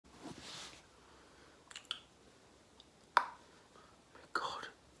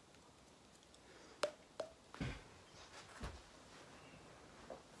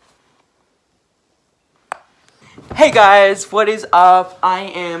Hey guys, what is up? I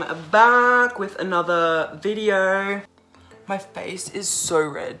am back with another video. My face is so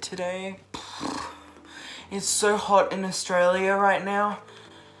red today. It's so hot in Australia right now.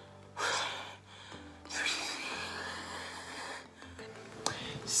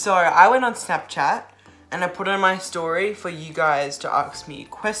 So I went on Snapchat and I put on my story for you guys to ask me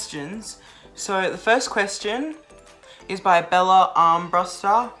questions. So the first question is by Bella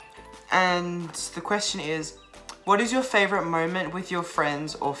Armbruster, and the question is, what is your favorite moment with your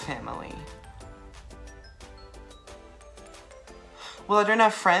friends or family? Well, I don't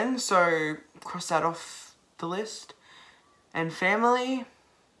have friends, so cross that off the list. And family?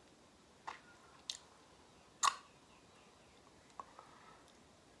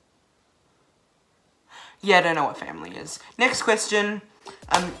 Yeah, I don't know what family is. Next question,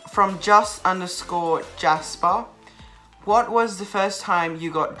 from just_Jasper. What was the first time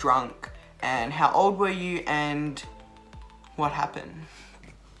you got drunk? And how old were you and what happened?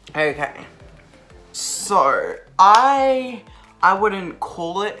 Okay. So, I wouldn't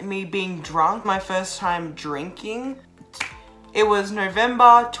call it me being drunk. My first time drinking, it was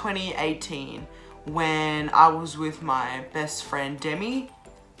November 2018 when I was with my best friend Demi,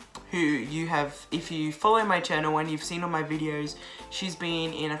 who you have, if you follow my channel and you've seen all my videos, she's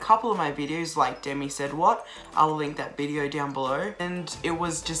been in a couple of my videos like Demi Said What. I'll link that video down below. And it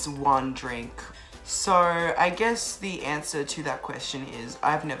was just one drink. So I guess the answer to that question is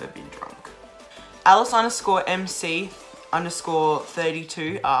I've never been drunk.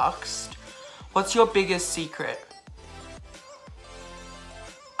 Alice_MC_32 asked, what's your biggest secret?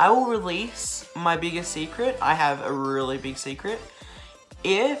 I will release my biggest secret. I have a really big secret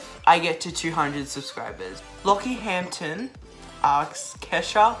if I get to 200 subscribers. Lockie Hampton asks,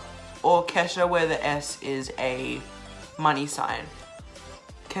 Kesha or Kesha where the S is a money sign?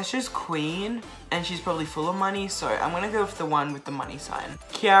 Kesha's queen and she's probably full of money, so I'm gonna go with the one with the money sign.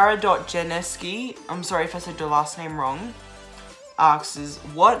 Kiara.Janeski, I'm sorry if I said your last name wrong, asks,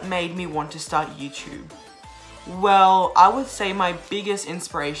 what made me want to start YouTube? Well, I would say my biggest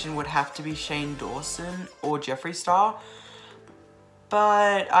inspiration would have to be Shane Dawson or Jeffree Star.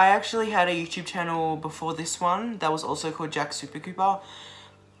 But I actually had a YouTube channel before this one that was also called Jack Super Cooper,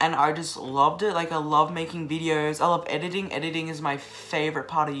 and I just loved it. Like, I love making videos. I love editing. Editing is my favorite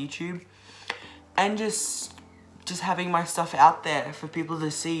part of YouTube, and just having my stuff out there for people to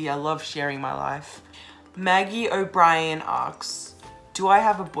see. I love sharing my life. Maggie O'Brien asks, do I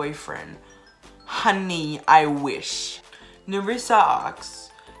have a boyfriend? Honey, I wish. Narissa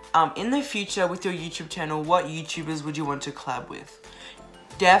asks, in the future with your YouTube channel, what YouTubers would you want to collab with?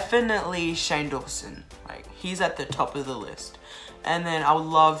 Definitely Shane Dawson. Like, he's at the top of the list. And then I would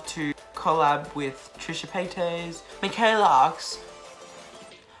love to collab with Trisha Paytas. Michaela asks,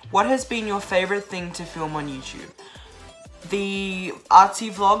 what has been your favorite thing to film on YouTube? The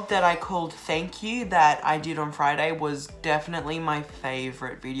artsy vlog that I called Thank You that I did on Friday was definitely my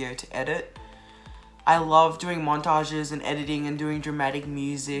favorite video to edit. I love doing montages and editing and doing dramatic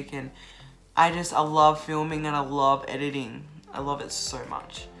music, and I love filming and I love editing. I love it so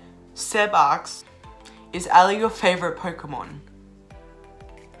much. Seb asks, is Ali your favorite Pokemon?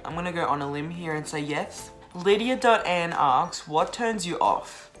 I'm gonna go on a limb here and say yes. Lydia.Ann asks, what turns you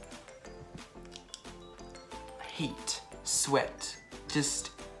off? Heat, sweat,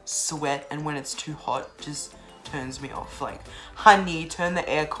 just sweat, and when it's too hot, just turns me off. Like, honey, turn the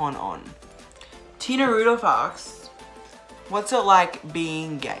aircon on. Tina Rudolph asks, what's it like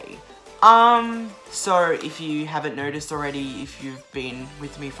being gay? So if you haven't noticed already, if you've been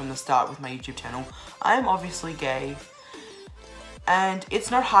with me from the start with my YouTube channel, I am obviously gay. And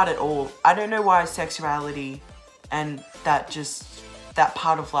it's not hard at all. I don't know why sexuality and that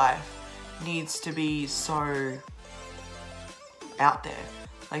part of life needs to be so out there.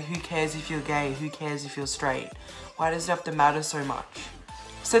 Like, who cares if you're gay? Who cares if you're straight? Why does it have to matter so much?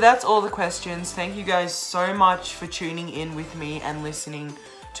 So that's all the questions. Thank you guys so much for tuning in with me and listening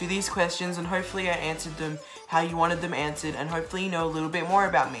to these questions, and hopefully I answered them how you wanted them answered, and hopefully you know a little bit more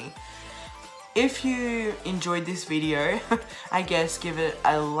about me. If you enjoyed this video, I guess give it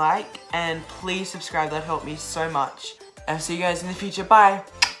a like and please subscribe. That helped me so much. I'll see you guys in the future. Bye.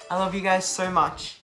 I love you guys so much.